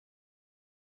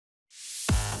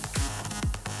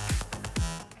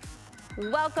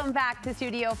Welcome back to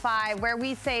Studio 5, where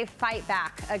we say fight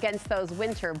back against those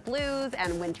winter blues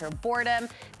and winter boredom.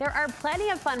 There are plenty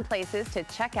of fun places to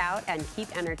check out and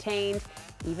keep entertained,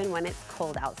 even when it's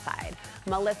cold outside.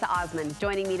 Melisa Osmond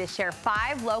joining me to share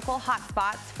 5 local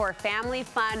hotspots for family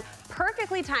fun.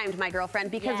 Perfectly timed, my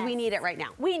girlfriend, because we need it right now.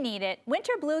 We need it.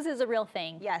 Winter blues is a real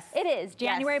thing. Yes. It is.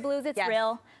 January blues, it's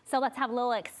real. So let's have a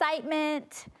little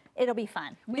excitement. It'll be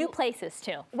fun. New places,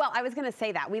 too. Well, I was going to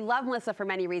say that. We love Melisa for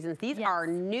many reasons. These are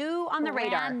new on the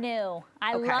radar. Brand new.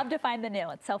 I love to find the new.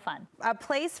 It's so fun. A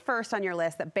place first on your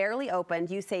list that barely opened.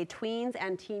 You say tweens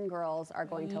and teen girls are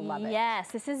going to love it.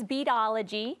 Yes, this is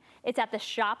Beadology. It's at the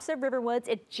Shops of Riverwoods.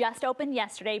 It just opened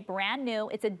yesterday, brand new.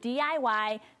 It's a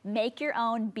DIY, make your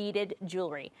own beaded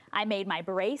jewelry. I made my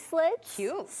bracelets.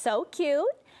 Cute. So cute.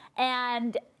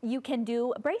 And you can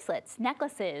do bracelets,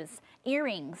 necklaces,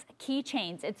 earrings,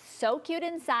 keychains. It's so cute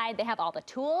inside. They have all the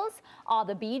tools, all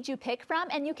the beads you pick from,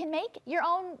 and you can make your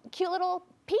own cute little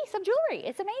piece of jewelry.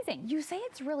 It's amazing. You say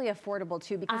it's really affordable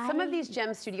too, because some of these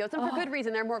gem studios, and for good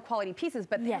reason, they're more quality pieces,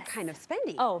 but they're kind of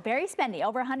spendy. Oh, very spendy,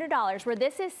 over $100, where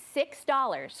this is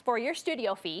 $6 for your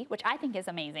studio fee, which I think is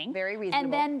amazing. Very reasonable.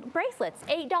 And then bracelets,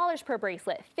 $8 per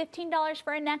bracelet, $15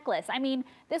 for a necklace. I mean,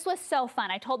 this was so fun.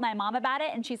 I told my mom about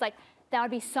it, and she's like, that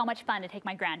would be so much fun to take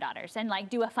my granddaughters and like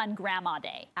do a fun grandma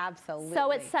day. Absolutely.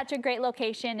 So it's such a great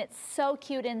location. It's so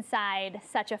cute inside.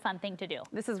 Such a fun thing to do.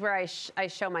 This is where I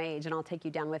show my age, and I'll take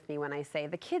you down with me when I say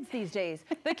the kids these days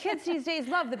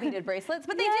love the beaded bracelets,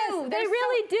 but they do. They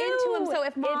really do. Into them. So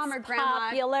if mom or grandma,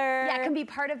 popular. Yeah, can be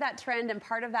part of that trend and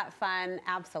part of that fun.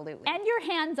 Absolutely. And you're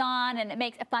hands-on, and it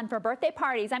makes it fun for birthday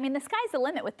parties. I mean, the sky's the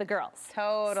limit with the girls.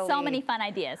 Totally. So many fun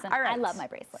ideas, and I love my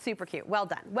bracelets. Super cute. Well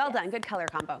done. Well done. Good color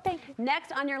combo. Thank you.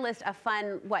 Next on your list, a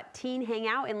fun, teen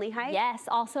hangout in Lehigh? Yes,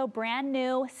 also brand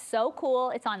new, so cool.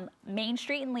 It's on Main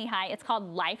Street in Lehigh. It's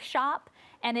called Life Shop,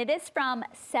 and it is from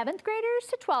 7th graders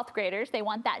to 12th graders. They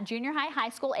want that junior high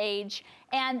school age,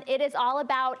 and it is all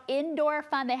about indoor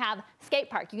fun. They have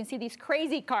skate park. You can see these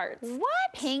crazy carts.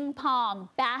 What? Ping pong,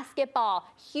 basketball,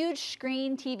 huge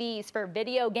screen TVs for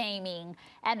video gaming,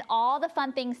 and all the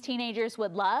fun things teenagers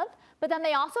would love. But then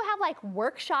they also have like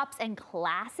workshops and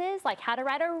classes, like how to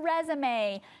write a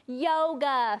resume,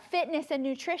 yoga, fitness, and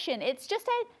nutrition. It's just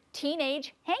a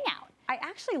teenage hangout. I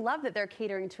actually love that they're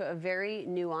catering to a very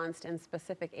nuanced and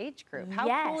specific age group.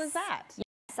 How cool is that?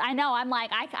 I know. I'm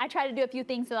like, I try to do a few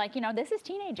things to like, this is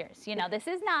teenagers. This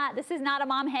is not a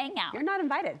mom hangout. You're not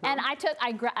invited, Mom.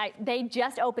 And they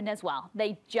just opened as well.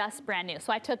 They just brand new.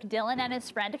 So I took Dylan and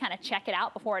his friend to kind of check it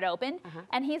out before it opened.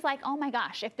 And he's like, oh my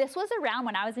gosh, if this was around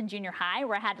when I was in junior high,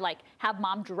 where I had to like have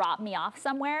mom drop me off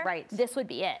somewhere, this would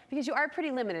be it. Because you are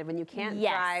pretty limited when you can't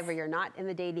drive or you're not in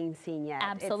the dating scene yet.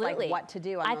 Absolutely. It's like what to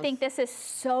do. I think this is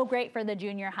so great for the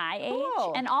junior high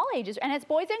age and all ages, and it's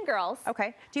boys and girls.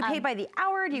 Okay. Do you pay by the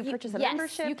hour? Do you purchase a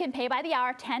membership? You can pay by the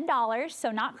hour, $10, so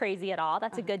not crazy at all.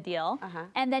 That's a good deal.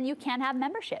 And then you can have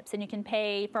memberships, and you can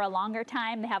pay for a longer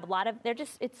time. They have a lot of,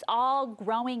 it's all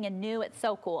growing and new. It's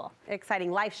so cool.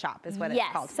 Exciting. Life Shop is what it's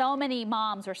called. Yes, so many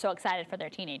moms were so excited for their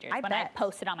teenagers when I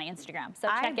posted on my Instagram. So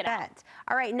check it out.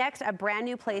 All right, next, a brand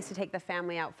new place to take the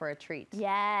family out for a treat.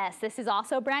 Yes, this is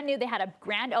also brand new. They had a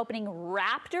grand opening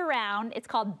wrapped around. It's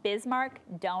called Bismarck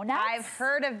Donuts. I've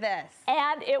heard of this.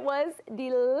 And it was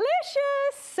delicious.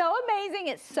 So amazing.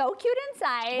 It's so cute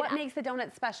inside. What makes the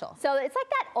donut special? So it's like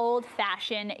that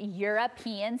old-fashioned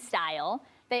European style.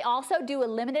 They also do a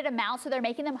limited amount, so they're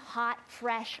making them hot,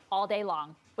 fresh all day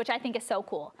long, which I think is so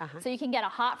cool. So you can get a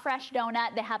hot, fresh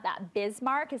donut. They have that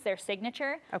Bismarck is their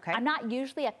signature. Okay. I'm not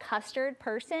usually a custard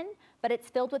person, but it's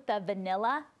filled with the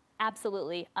vanilla.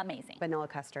 Absolutely amazing. Vanilla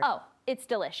custard. Oh, it's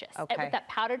delicious. Okay. With that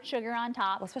powdered sugar on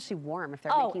top. Well, especially warm if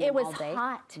they're making them all day. Oh, it was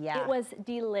hot. Yeah. It was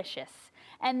delicious.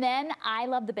 And then I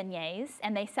love the beignets,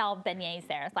 and they sell beignets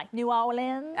there. It's like New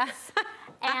Orleans.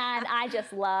 And I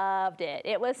just loved it.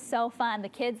 It was so fun. The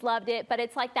kids loved it, but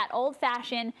it's like that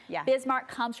old-fashioned. Bismarck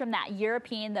comes from that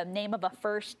European, the name of a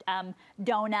first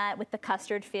donut with the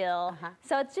custard fill.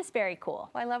 So it's just very cool.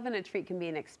 Well, I love when a treat can be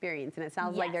an experience, and it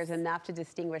sounds like there's enough to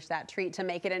distinguish that treat to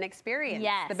make it an experience.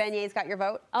 Yes. The beignets got your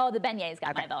vote? Oh, the beignets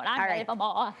got my vote. I'm ready for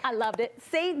more. I loved it.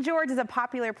 St. George is a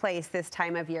popular place this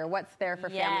time of year. What's there for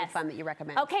family fun that you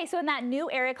recommend? Okay, so in that new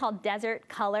area called Desert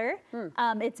Color,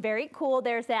 it's very cool.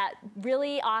 There's that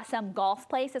really awesome golf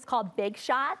place. It's called Big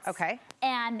Shots. Okay.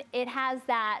 And it has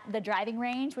the driving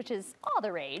range, which is all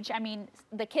the rage. I mean,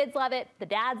 the kids love it, the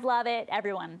dads love it,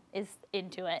 everyone is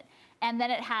into it. And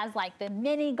then it has like the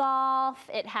mini golf,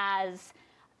 it has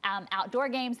outdoor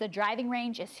games. The driving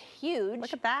range is huge.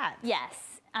 Look at that.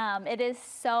 Yes. It is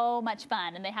so much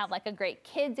fun. And they have like a great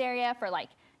kids area for like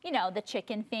you know, the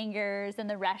chicken fingers and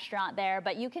the restaurant there,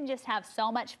 but you can just have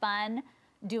so much fun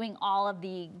doing all of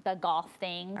the golf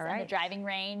things and the driving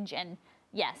range. And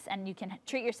yes, and you can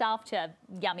treat yourself to a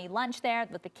yummy lunch there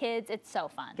with the kids. It's so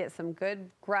fun. Get some good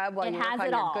grub while you work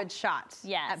on your good shots.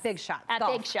 Yes. At Big Shots. At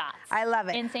Golf. Big Shots. I love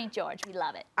it. In St. George. We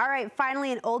love it. All right,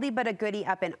 finally, an oldie but a goodie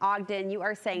up in Ogden. You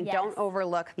are saying don't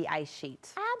overlook the ice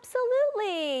sheet.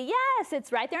 Absolutely. Yes,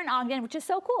 it's right there in Ogden, which is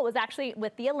so cool. It was actually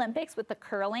with the Olympics, with the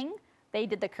curling. They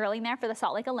did the curling there for the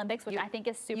Salt Lake Olympics, which I think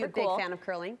is super cool. You're a big fan of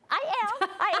curling? I am.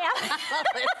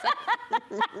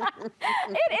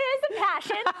 It is a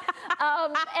passion.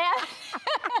 And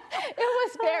it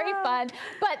was very fun.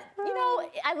 But, you know,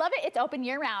 I love it. It's open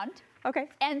year round. Okay.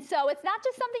 And so it's not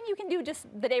just something you can do just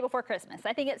the day before Christmas.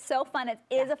 I think it's so fun. It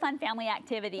is a fun family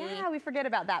activity. Yeah, we forget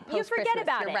about that post-Christmas. You forget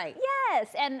about it. You're right.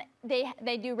 Yes, and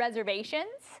they do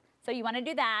reservations, so you want to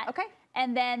do that. Okay.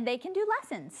 And then they can do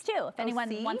lessons too, if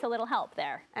anyone wants a little help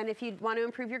there. And if you want to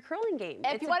improve your curling game,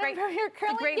 if you want to improve your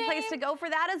curling game, it's a great place to go for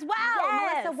that as well.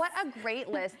 Yes. Melissa, what a great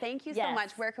list. Thank you so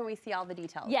much. Where can we see all the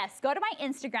details? Yes, go to my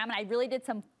Instagram, and I really did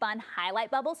some fun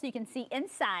highlight bubbles so you can see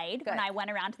inside when I went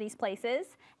around to these places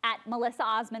at Melisa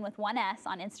Osmond with 1 S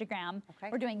on Instagram. Okay.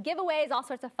 We're doing giveaways, all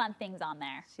sorts of fun things on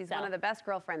there. She's one of the best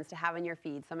girlfriends to have in your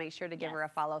feed, so make sure to give her a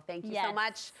follow. Thank you so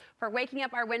much for waking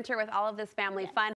up our winter with all of this family fun.